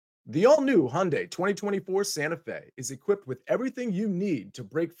The all-new Hyundai 2024 Santa Fe is equipped with everything you need to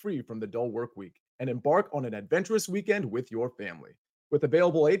break free from the dull work week and embark on an adventurous weekend with your family. With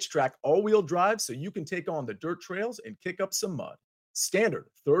available H-Track all-wheel drive so you can take on the dirt trails and kick up some mud. Standard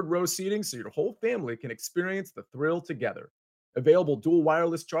third-row seating so your whole family can experience the thrill together. Available dual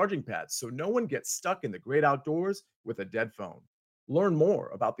wireless charging pads so no one gets stuck in the great outdoors with a dead phone. Learn more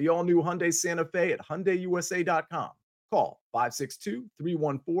about the all-new Hyundai Santa Fe at HyundaiUSA.com. Call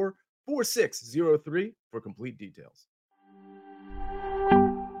 562-314-4603 for complete details.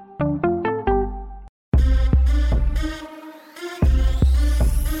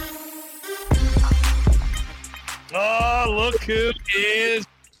 Oh, look who is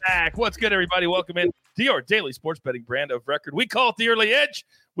back. What's good, everybody? Welcome in to your daily sports betting brand of record. We call it the Early Edge.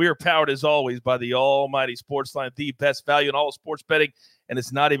 We are powered, as always, by the almighty Sportsline, the best value in all sports betting, and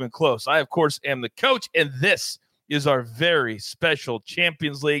it's not even close. I, of course, am the coach, and this is our very special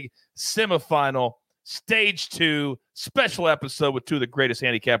Champions League semifinal stage 2 special episode with two of the greatest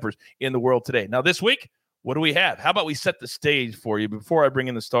handicappers in the world today. Now, this week, what do we have? How about we set the stage for you before I bring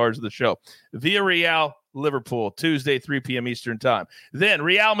in the stars of the show? Villarreal-Liverpool, Tuesday, 3 p.m. Eastern time. Then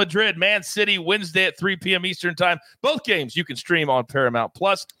Real Madrid-Man City, Wednesday at 3 p.m. Eastern time. Both games you can stream on Paramount+.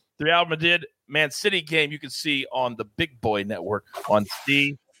 The Real Madrid-Man City game you can see on the Big Boy Network on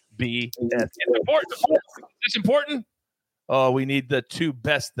CBS. It's important. It's important. Oh, we need the two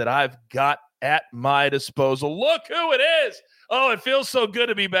best that I've got at my disposal. Look who it is. Oh, it feels so good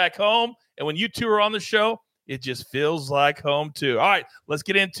to be back home. And when you two are on the show, it just feels like home too. All right, let's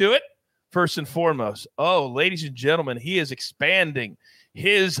get into it. First and foremost, ladies and gentlemen, he is expanding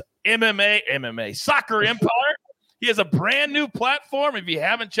his MMA soccer empire. He has a brand new platform. If you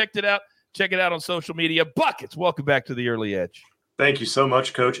haven't checked it out, check it out on social media. Buckets, welcome back to the Early Edge. Thank you so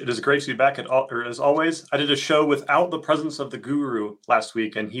much, Coach. It is great to be back. As always, I did a show without the presence of the guru last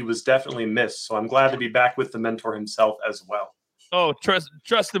week, and he was definitely missed. So I'm glad to be back with the mentor himself as well. Oh, trust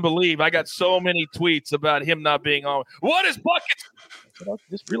and believe. I got so many tweets about him not being on. What is Buckets?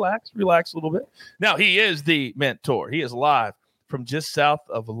 Just relax a little bit. Now, he is the mentor. He is live from just south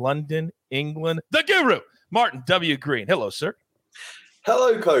of London, England. The guru, Martin W. Green. Hello, sir.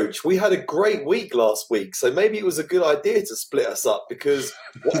 Hello, Coach. We had a great week last week, so maybe it was a good idea to split us up because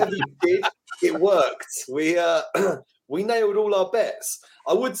whatever you did, it worked. We nailed all our bets.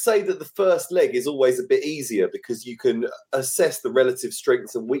 I would say that the first leg is always a bit easier because you can assess the relative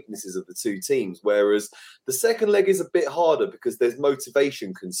strengths and weaknesses of the two teams, whereas the second leg is a bit harder because there's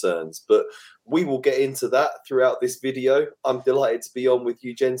motivation concerns. But we will get into that throughout this video. I'm delighted to be on with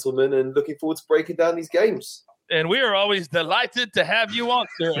you, gentlemen, and looking forward to breaking down these games. And we are always delighted to have you on,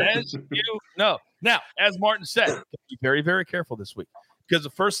 sir, as you know. Now, as Martin said, be very, very careful this week because the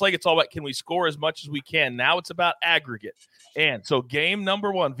first leg, it's all about can we score as much as we can. Now it's about aggregate. And so game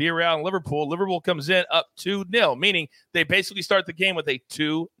number 1, Villarreal and Liverpool. Liverpool comes in up 2-0, meaning they basically start the game with a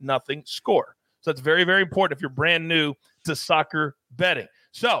 2-0 score. So that's very, very important if you're brand new to soccer betting.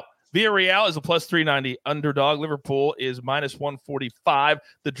 So Villarreal is a plus 390 underdog. Liverpool is minus 145.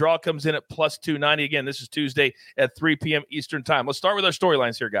 The draw comes in at plus 290. Again, this is Tuesday at 3 p.m. Eastern time. Let's start with our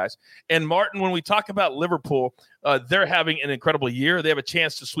storylines here, guys. And Martin, when we talk about Liverpool, they're having an incredible year. They have a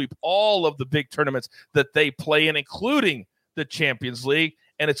chance to sweep all of the big tournaments that they play in, including the Champions League.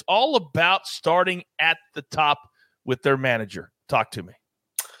 And it's all about starting at the top with their manager. Talk to me.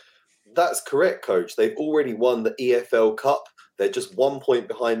 That's correct, Coach. They've already won the EFL Cup. They're just 1 point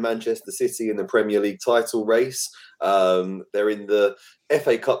behind Manchester City in the Premier League title race. They're in the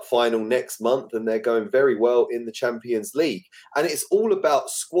FA Cup final next month, and they're going very well in the Champions League. And it's all about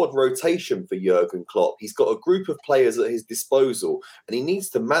squad rotation for Jurgen Klopp. He's got a group of players at his disposal, and he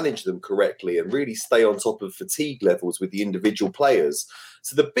needs to manage them correctly and really stay on top of fatigue levels with the individual players.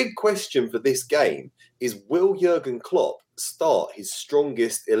 So the big question for this game is, will Jurgen Klopp start his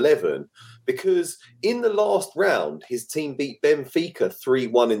strongest 11? Because in the last round, his team beat Benfica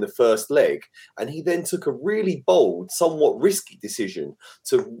 3-1 in the first leg, and he then took a really bold, somewhat risky decision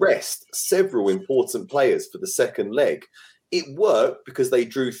to rest several important players for the second leg. It worked because they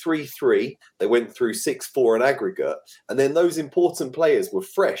drew 3-3. They went through 6-4 in aggregate. And then those important players were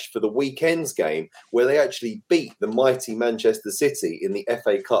fresh for the weekend's game where they actually beat the mighty Manchester City in the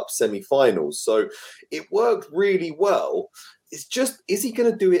FA Cup semi-finals. So it worked really well. It's just, is he going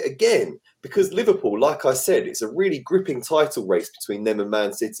to do it again? Because Liverpool, like I said, it's a really gripping title race between them and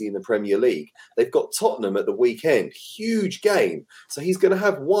Man City in the Premier League. They've got Tottenham at the weekend. Huge game. So he's going to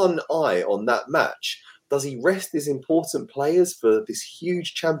have one eye on that match. Does he rest his important players for this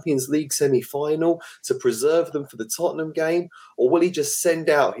huge Champions League semi-final to preserve them for the Tottenham game? Or will he just send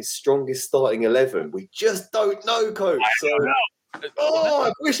out his strongest starting 11? We just don't know, Coach. I don't know. Oh,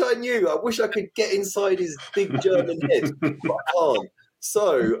 I wish I knew. I wish I could get inside his big German head, but I can't.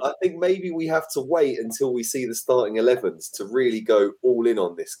 So I think maybe we have to wait until we see the starting 11s to really go all in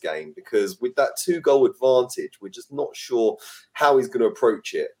on this game, because with that 2-goal advantage, we're just not sure how he's going to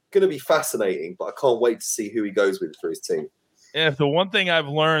approach it. Going to be fascinating, but I can't wait to see who he goes with for his team. And if the one thing I've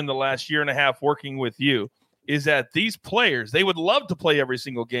learned the last year and a half working with you is that these players, they would love to play every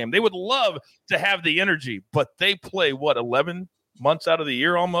single game. They would love to have the energy, but they play, 11 months out of the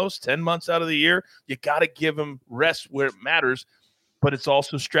year almost, 10 months out of the year. You got to give them rest where it matters, but it's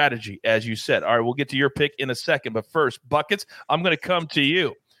also strategy, as you said. All right, we'll get to your pick in a second, but first, Buckets, I'm going to come to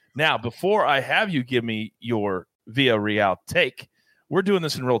you. Now, before I have you give me your Villarreal take, we're doing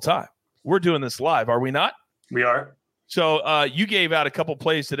this in real time. We're doing this live, are we not? We are. So you gave out a couple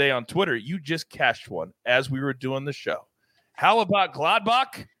plays today on Twitter. You just cashed one as we were doing the show. How about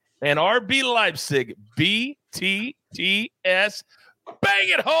Gladbach and RB Leipzig? BTTS. Bang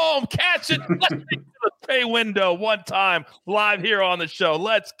it home. Catch it. Let's take it to the pay window one time live here on the show.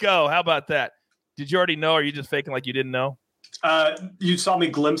 Let's go. How about that? Did you already know, or are you just faking like you didn't know? You saw me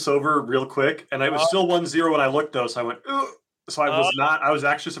glimpse over real quick, and I was still 1-0 when I looked, though, so I went, ugh. So I was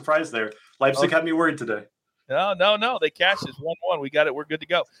actually surprised there. Leipzig had me worried today. No. They cashed this 1-1. We got it. We're good to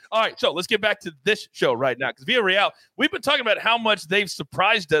go. All right, so let's get back to this show right now, because Villarreal, we've been talking about how much they've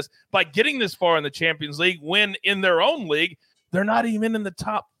surprised us by getting this far in the Champions League when in their own league, they're not even in the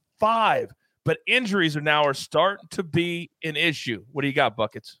top 5. But injuries are starting to be an issue. What do you got,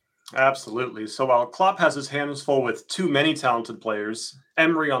 Buckets? Absolutely. So while Klopp has his hands full with too many talented players,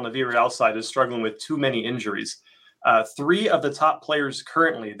 Emery on the Villarreal side is struggling with too many injuries. 3 of the top players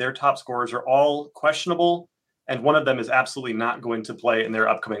currently, their top scorers, are all questionable, and one of them is absolutely not going to play in their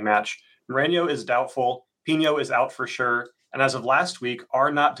upcoming match. Moreno is doubtful. Pino is out for sure. And as of last week,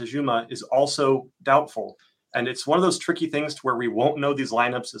 Arnaut Dejuma is also doubtful. And it's one of those tricky things to where we won't know these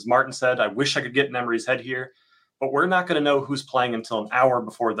lineups. As Martin said, I wish I could get in Emery's head here, but we're not going to know who's playing until an hour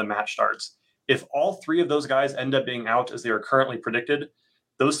before the match starts. If all 3 of those guys end up being out as they are currently predicted,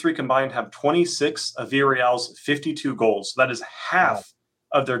 those 3 combined have 26 of Villarreal's 52 goals. So that is half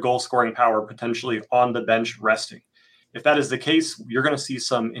of their goal-scoring power potentially on the bench resting. If that is the case, you're going to see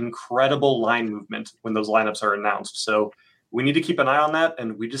some incredible line movement when those lineups are announced. So we need to keep an eye on that,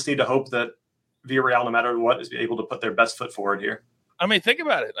 and we just need to hope that Villarreal, no matter what, is able to put their best foot forward here. I mean, think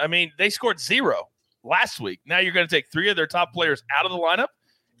about it. I mean, they scored 0 last week. Now you're going to take 3 of their top players out of the lineup,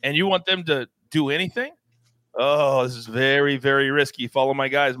 and you want them to do anything? Oh, this is very, very risky. Follow my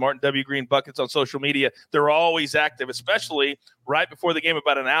guys, Martin W. Green Buckets, on social media. They're always active, especially right before the game,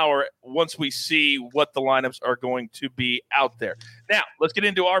 about an hour, once we see what the lineups are going to be out there. Now, let's get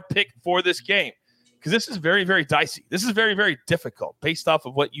into our pick for this game, because this is very, very dicey. This is very, very difficult based off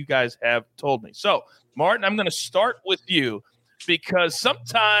of what you guys have told me. So, Martin, I'm going to start with you, because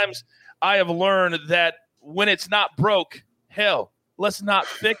sometimes I have learned that when it's not broke, hell, let's not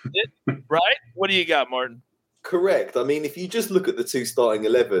fix it, right? What do you got, Martin? Correct. I mean, if you just look at the 2 starting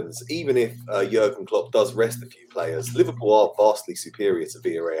 11s, even if Jurgen Klopp does rest a few players, Liverpool are vastly superior to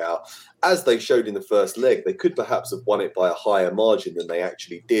Villarreal. As they showed in the first leg, they could perhaps have won it by a higher margin than they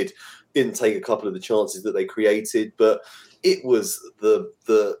actually did. Didn't take a couple of the chances that they created, but it was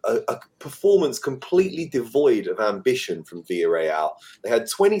a performance completely devoid of ambition from Villarreal. They had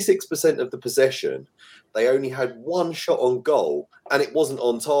 26% of the possession. They only had 1 shot on goal, and it wasn't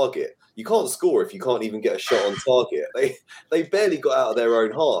on target. You can't score if you can't even get a shot on target. They barely got out of their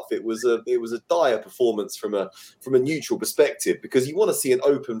own half. It was a dire performance from a neutral perspective, because you want to see an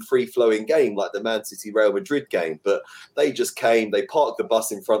open, free-flowing game like the Man City Real Madrid game, but they just came, they parked the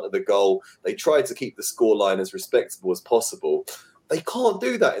bus in front of the goal, they tried to keep the scoreline as respectable as possible. They can't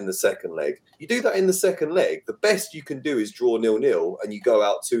do that in the second leg. You do that in the second leg, the best you can do is draw 0-0 and you go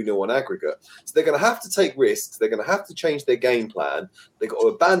out 2-0 on aggregate. So they're going to have to take risks. They're going to have to change their game plan. They've got to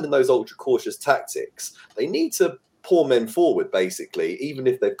abandon those ultra-cautious tactics. They need to pour men forward, basically, even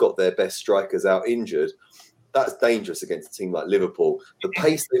if they've got their best strikers out injured. That's dangerous against a team like Liverpool. The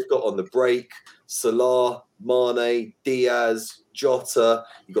pace they've got on the break, Salah, Mane, Diaz, Jota,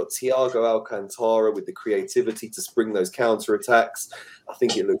 you've got Thiago Alcantara with the creativity to spring those counter-attacks. I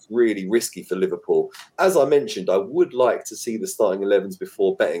think it looks really risky for Liverpool. As I mentioned, I would like to see the starting 11s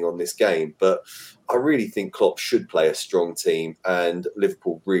before betting on this game, but I really think Klopp should play a strong team and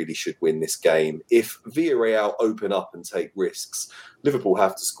Liverpool really should win this game. If Villarreal open up and take risks, Liverpool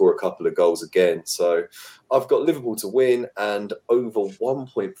have to score a couple of goals again. So I've got Liverpool to win and over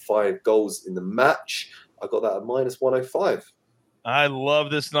 1.5 goals in the match. I got that at -105. I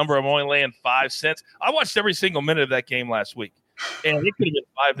love this number. I'm only laying 5 cents. I watched every single minute of that game last week. And it could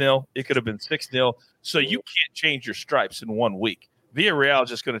have been 5-0. It could have been 6-0. So you can't change your stripes in 1 week. Villarreal is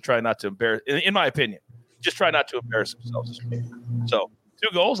just going to try not to embarrass, in my opinion, just try not to embarrass themselves this week. So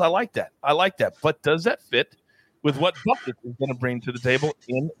 2 goals, I like that. But does that fit with what Buckets is going to bring to the table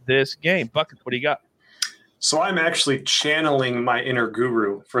in this game? Buckets, what do you got? So I'm actually channeling my inner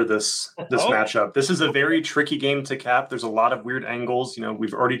guru for this matchup. This is a very tricky game to cap. There's a lot of weird angles.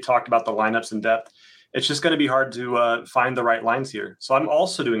 We've already talked about the lineups in depth. It's just going to be hard to find the right lines here. So I'm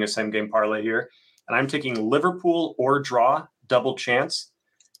also doing a same game parlay here, and I'm taking Liverpool or draw, double chance,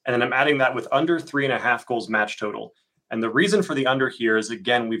 and then I'm adding that with under 3.5 goals match total. And the reason for the under here is,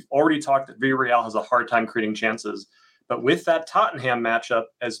 again, we've already talked that Villarreal has a hard time creating chances. But with that Tottenham matchup,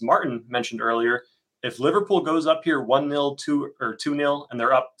 as Martin mentioned earlier, if Liverpool goes up here 1-0, 2-0, and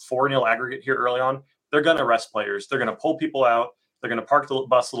they're up 4-0 aggregate here early on, they're going to rest players. They're going to pull people out. They're going to park the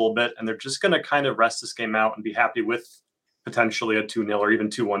bus a little bit, and they're just going to kind of rest this game out and be happy with potentially a 2-0 or even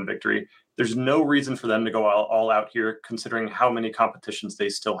 2-1 victory. There's no reason for them to go all out here, considering how many competitions they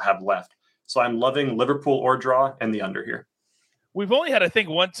still have left. So I'm loving Liverpool or draw and the under here. We've only had, I think,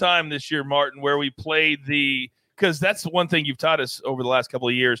 one time this year, Martin, where we played because that's the one thing you've taught us over the last couple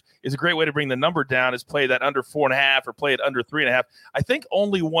of years is a great way to bring the number down is play that under 4.5 or play it under 3.5. I think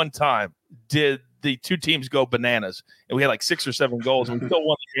only one time did the 2 teams go bananas, and we had like 6 or 7 goals, and we still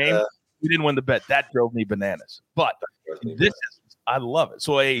won the game. We didn't win the bet. That drove me bananas. But I love it.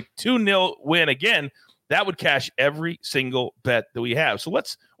 So a 2-0 win again, that would cash every single bet that we have. So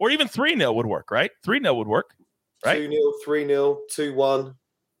or even 3-0 would work, right? 3-0 would work, right? 2-0, 3-0, 2-1.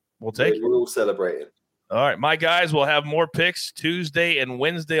 We'll take it. We're all celebrating. All right, my guys will have more picks Tuesday and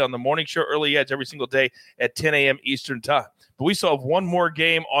Wednesday on the morning show, Early Edge, every single day at 10 a.m. Eastern time. But we still have one more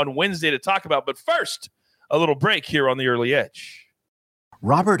game on Wednesday to talk about. But first, a little break here on the Early Edge.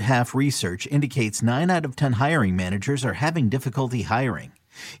 Robert Half research indicates 9 out of 10 hiring managers are having difficulty hiring.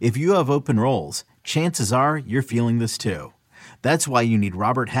 If you have open roles, chances are you're feeling this too. That's why you need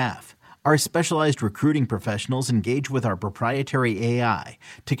Robert Half. Our specialized recruiting professionals engage with our proprietary AI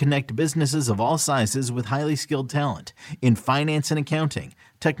to connect businesses of all sizes with highly skilled talent in finance and accounting,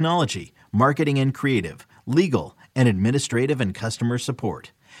 technology, marketing and creative, legal, and administrative and customer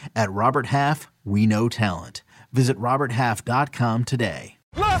support. At Robert Half, we know talent. Visit roberthalf.com today.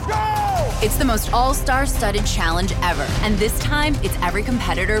 Let's go! It's the most all-star studded challenge ever. And this time, it's every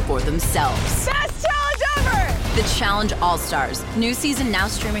competitor for themselves. Best challenge ever! The Challenge All-Stars. New season now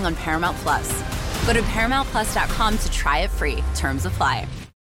streaming on Paramount+. Go to ParamountPlus.com to try it free. Terms apply.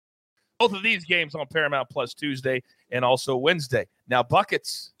 Both of these games on Paramount Plus Tuesday and also Wednesday. Now,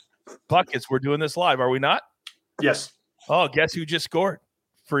 Buckets, we're doing this live, are we not? Yes. Oh, guess who just scored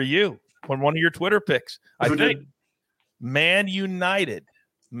for you on one of your Twitter picks? I think Man United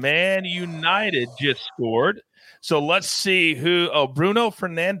just scored. So let's see who. Oh, Bruno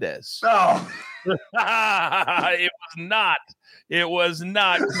Fernandes. Oh. It was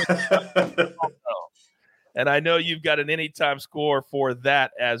not. And I know you've got an anytime score for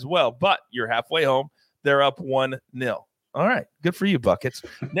that as well, but you're halfway home. They're up 1-0. All right. Good for you, Buckets.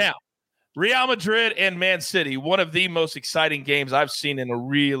 Now, Real Madrid and Man City, one of the most exciting games I've seen in a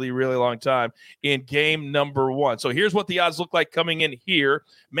really, really long time in game number 1. So here's what the odds look like coming in here.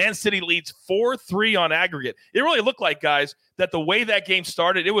 Man City leads 4-3 on aggregate. It really looked like, guys, that the way that game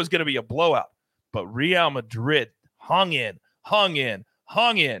started, it was going to be a blowout. But Real Madrid hung in, and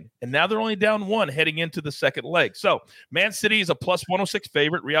now they're only down 1 heading into the second leg. So Man City is a plus 106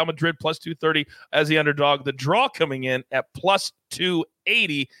 favorite. Real Madrid plus 230 as the underdog. The draw coming in at plus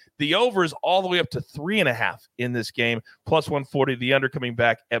 280. The over is all the way up to 3.5 in this game, plus 140. The under coming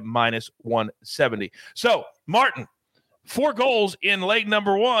back at minus 170. So, Martin, 4 goals in leg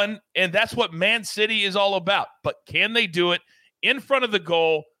number 1, and that's what Man City is all about. But can they do it in front of the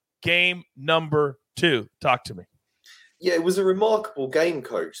goal, game number 2? Talk to me. Yeah, it was a remarkable game,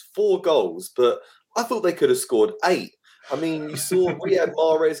 Coach. 4 goals, but I thought they could have scored 8. I mean, you saw Riyad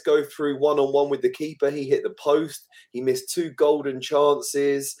Mahrez go through one-on-one with the keeper. He hit the post. He missed 2 golden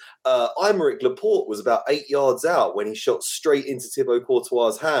chances. Aymeric Laporte was about 8 yards out when he shot straight into Thibaut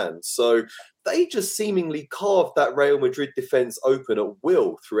Courtois' hands. So they just seemingly carved that Real Madrid defence open at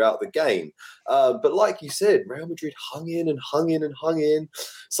will throughout the game. But like you said, Real Madrid hung in.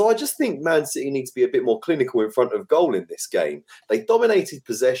 So I just think Man City needs to be a bit more clinical in front of goal in this game. They dominated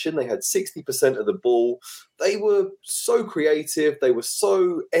possession. They had 60% of the ball. They were so creative. They were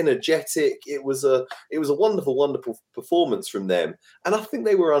so energetic. It was a wonderful, wonderful performance from them. And I think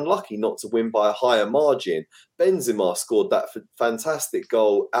they were unlucky not to win by a higher margin. Benzema scored that fantastic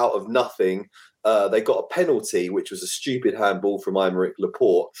goal out of nothing. They got a penalty, which was a stupid handball from Aymeric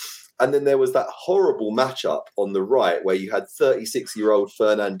Laporte. And then there was that horrible matchup on the right where you had 36-year-old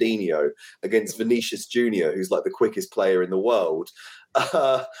Fernandinho against Vinicius Jr., who's like the quickest player in the world.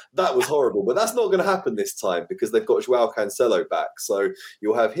 That was horrible, but that's not going to happen this time because they've got Joao Cancelo back. So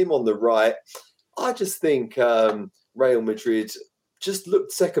you'll have him on the right. I just think Real Madrid just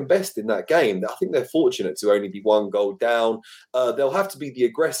looked second best in that game. I think they're fortunate to only be 1 goal down. They'll have to be the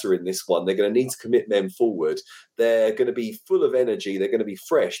aggressor in this one. They're going to need to commit men forward. They're going to be full of energy. They're going to be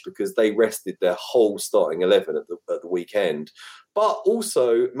fresh because they rested their whole starting 11 at the weekend. But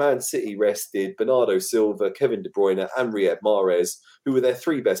also, Man City rested Bernardo Silva, Kevin De Bruyne, and Riyad Mahrez, who were their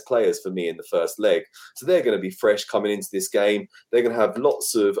 3 best players for me in the first leg. So they're going to be fresh coming into this game. They're going to have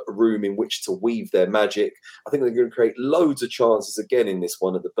lots of room in which to weave their magic. I think they're going to create loads of chances again in this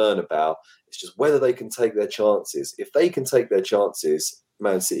one at the Bernabeu. It's just whether they can take their chances. If they can take their chances,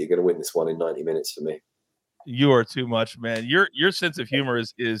 Man City are going to win this one in 90 minutes for me. You are too much, man. Your sense of humor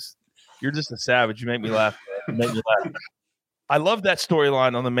is you're just a savage. You make me laugh. You make me laugh. I love that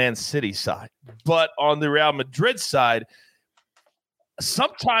storyline on the Man City side, but on the Real Madrid side,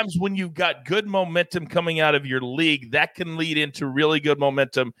 sometimes when you've got good momentum coming out of your league, that can lead into really good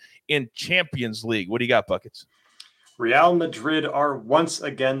momentum in Champions League. What do you got, Buckets? Real Madrid are once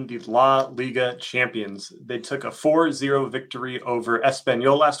again the La Liga champions. They took a 4-0 victory over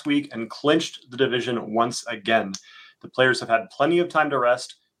Espanyol last week and clinched the division once again. The players have had plenty of time to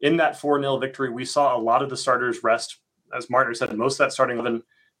rest. In that 4-0 victory, we saw a lot of the starters rest. As Martin said, most of that starting 11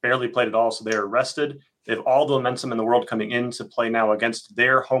 barely played at all, so they are rested. They have all the momentum in the world coming in to play now against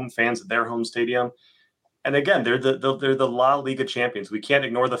their home fans at their home stadium. And again, they're the La Liga champions. We can't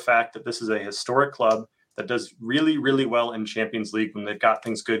ignore the fact that this is a historic club that does really, really well in Champions League when they've got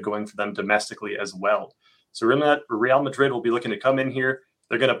things good going for them domestically as well. So Real Madrid will be looking to come in here.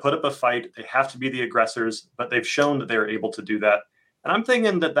 They're going to put up a fight. They have to be the aggressors, but they've shown that they're able to do that. And I'm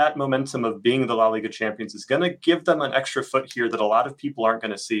thinking that momentum of being the La Liga champions is going to give them an extra foot here that a lot of people aren't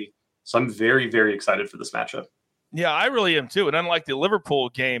going to see. So I'm very, very excited for this matchup. Yeah, I really am too. And unlike the Liverpool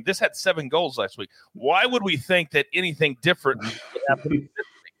game, this had 7 goals last week. Why would we think that anything different would happen this week?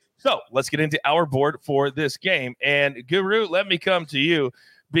 So let's get into our board for this game. And Guru, let me come to you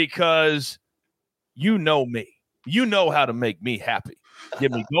because you know me. You know how to make me happy.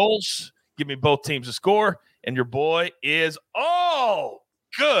 Give me goals. Give me both teams to score. And your boy is all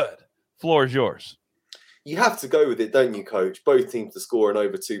good. Floor is yours. You have to go with it, don't you, Coach? Both teams to score an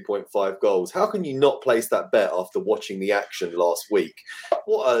over 2.5 goals. How can you not place that bet after watching the action last week?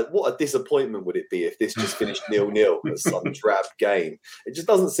 What a disappointment would it be if this just finished 0-0 as some drab game? It just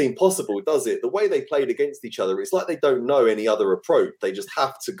doesn't seem possible, does it? The way they played against each other, it's like they don't know any other approach. They just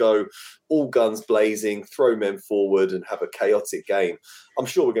have to go all guns blazing, throw men forward and have a chaotic game. I'm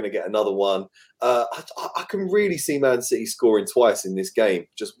sure we're going to get another one. I can really see Man City scoring twice in this game.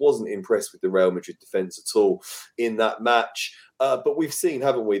 Just wasn't impressed with the Real Madrid defence at all in that match. But we've seen,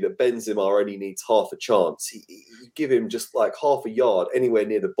 haven't we, that Benzema only needs half a chance. You give him just like half a yard anywhere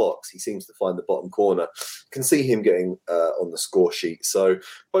near the box, he seems to find the bottom corner. Can see him getting on the score sheet. So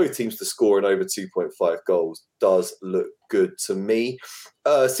both teams to score an over 2.5 goals does look good to me.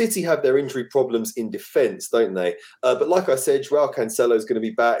 City have their injury problems in defence, don't they? But like I said, Joao Cancelo is going to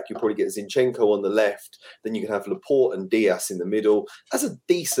be back. You'll probably get Zinchenko on the left. Then you can have Laporte and Diaz in the middle. That's a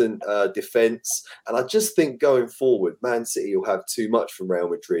decent defence. And I just think going forward, Man City will have too much from Real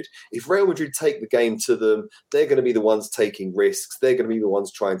Madrid. If Real Madrid take the game to them, they're going to be the ones taking risks. They're going to be the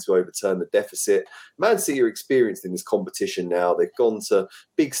ones trying to overturn the deficit. Man City are experienced in this competition now. They've gone to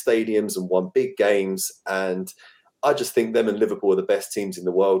big stadiums and won big games. And I just think them and Liverpool are the best teams in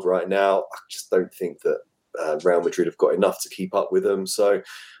the world right now. I just don't think that Real Madrid have got enough to keep up with them. So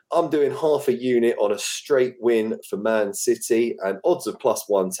I'm doing half a unit on a straight win for Man City, and odds of plus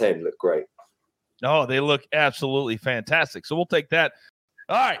 110 look great. Oh, they look absolutely fantastic. So we'll take that.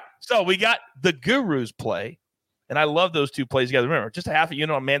 All right. So we got the Guru's play, and I love those two plays together. Remember, just a half a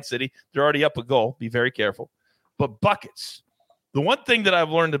unit on Man City. They're already up a goal. Be very careful. But buckets. The one thing that I've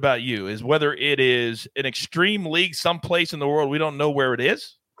learned about you is whether it is an extreme league someplace in the world we don't know where it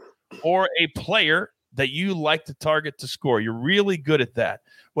is, or a player that you like to target to score. You're really good at that.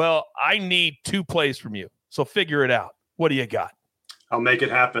 Well, I need 2 plays from you, so figure it out. What do you got? I'll make it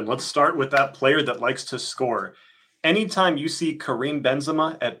happen. Let's start with that player that likes to score. Anytime you see Karim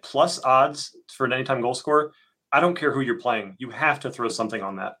Benzema at plus odds for an anytime goal scorer, I don't care who you're playing. You have to throw something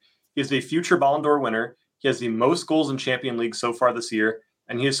on that. He's a future Ballon d'Or winner. He has the most goals in Champions League so far this year,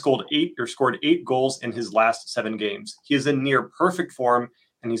 and he has scored 8 goals in his last 7 games. He is in near perfect form,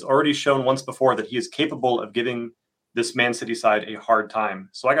 and he's already shown once before that he is capable of giving this Man City side a hard time.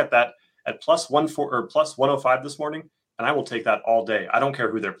 So I got that at plus 105 this morning, and I will take that all day. I don't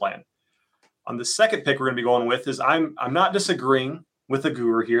care who they're playing. On the second pick we're going to be going with is I'm not disagreeing with the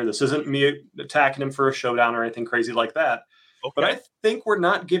guru here. This isn't me attacking him for a showdown or anything crazy like that. Okay. But I think we're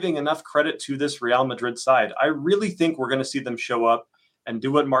not giving enough credit to this Real Madrid side. I really think we're going to see them show up and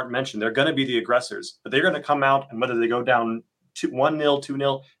do what Martin mentioned. They're going to be the aggressors, but they're going to come out, and whether they go down 1-0,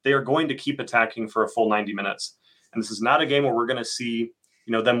 2-0, they are going to keep attacking for a full 90 minutes. And this is not a game where we're going to see,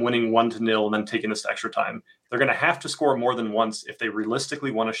 them winning 1-0 and then taking this extra time. They're going to have to score more than once if they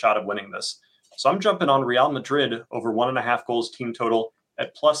realistically want a shot of winning this. So I'm jumping on Real Madrid over 1.5 goals team total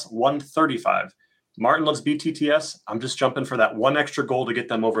at plus 135. Martin loves BTTS. I'm just jumping for that one extra goal to get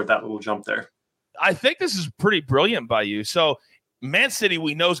them over that little jump there. I think this is pretty brilliant by you. So Man City,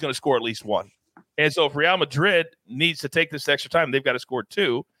 we know, is going to score at least one. And so if Real Madrid needs to take this extra time, they've got to score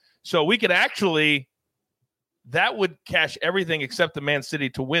 2. So we could actually, that would cash everything except the Man City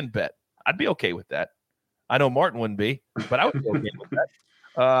to win bet. I'd be okay with that. I know Martin wouldn't be, but I would be okay with that.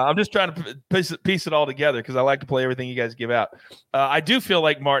 I'm just trying to piece it all together because I like to play everything you guys give out. I do feel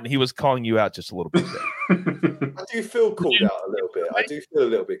like, Martin, he was calling you out just a little bit there. I do feel called out a little bit. I do feel a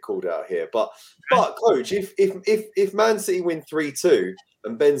little bit called out here. But Coach, if Man City win 3-2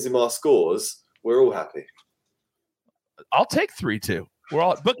 and Benzema scores, we're all happy. I'll take 3-2. We're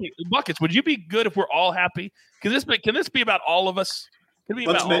all Buckets. Would you be good if we're all happy? Can this be about all of us? Can it be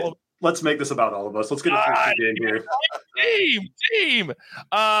about all of us? Let's make this about all of us. Let's get a 3-2 game here. Team.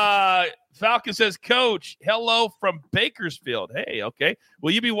 Falcon says, Coach, hello from Bakersfield. Hey, okay. Will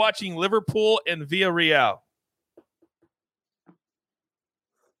you be watching Liverpool and Villarreal?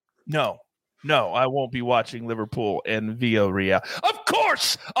 No, I won't be watching Liverpool and Villarreal. Of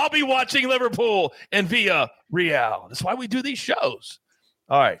course, I'll be watching Liverpool and Villarreal. That's why we do these shows.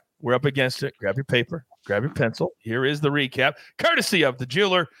 All right, we're up against it. Grab your paper, grab your pencil. Here is the recap, courtesy of the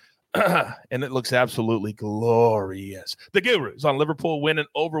jeweler. And it looks absolutely glorious. The Gurus on Liverpool winning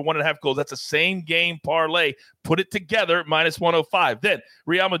over 1.5 goals. That's a same game parlay. Put it together, minus 105. Then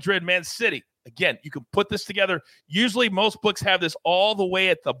Real Madrid, Man City. Again, you can put this together. Usually most books have this all the way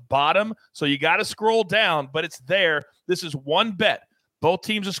at the bottom, so you got to scroll down, but it's there. This is one bet. Both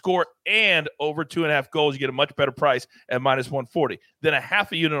teams to score and over 2.5 goals. You get a much better price at minus 140. Then a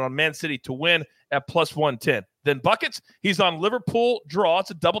half a unit on Man City to win at plus 110. Then Buckets, he's on Liverpool draw.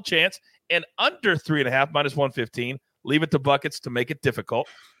 It's a double chance. And under 3.5, minus 115. Leave it to Buckets to make it difficult.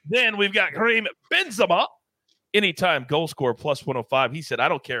 Then we've got Karim Benzema. Anytime goal scorer plus 105. He said, I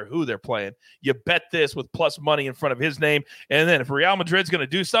don't care who they're playing. You bet this with plus money in front of his name. And then if Real Madrid's going to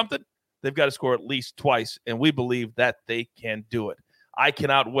do something, they've got to score at least twice. And we believe that they can do it. I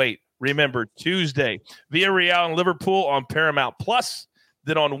cannot wait. Remember, Tuesday, Villarreal and Liverpool on Paramount Plus.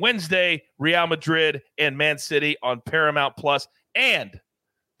 Then on Wednesday, Real Madrid and Man City on Paramount Plus and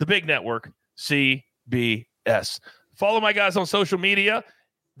the big network, CBS. Follow my guys on social media.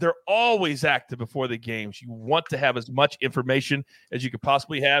 They're always active before the games. You want to have as much information as you could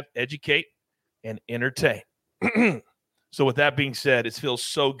possibly have, educate, and entertain. So with that being said, it feels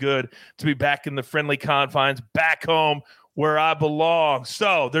so good to be back in the friendly confines, back home where I belong.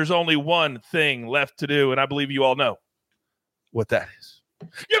 So there's only one thing left to do, and I believe you all know what that is.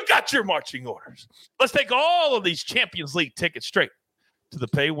 You've got your marching orders. Let's take all of these Champions League tickets straight to the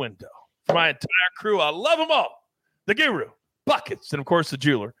pay window. For my entire crew, I love them all. The Guru, Buckets, and of course the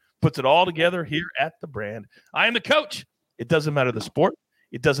jeweler puts it all together here at the brand. I am the coach. It doesn't matter the sport.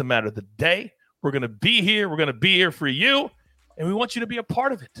 It doesn't matter the day. We're going to be here. We're going to be here for you, and we want you to be a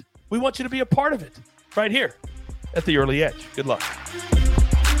part of it. We want you to be a part of it right here at the Early Edge. Good luck.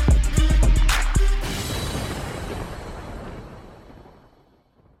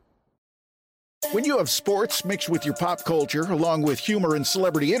 When you have sports mixed with your pop culture, along with humor and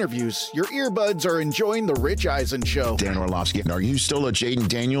celebrity interviews, your earbuds are enjoying The Rich Eisen Show. Dan Orlovsky, are you still a Jaden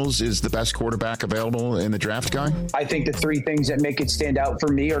Daniels is the best quarterback available in the draft guy? I think the three things that make it stand out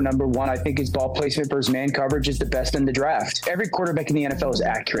for me are, number one, I think his ball placement versus man coverage is the best in the draft. Every quarterback in the NFL is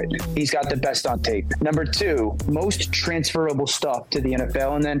accurate. He's got the best on tape. Number two, most transferable stuff to the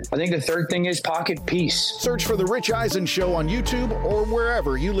NFL. And then I think the third thing is pocket peace. Search for The Rich Eisen Show on YouTube or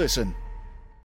wherever you listen.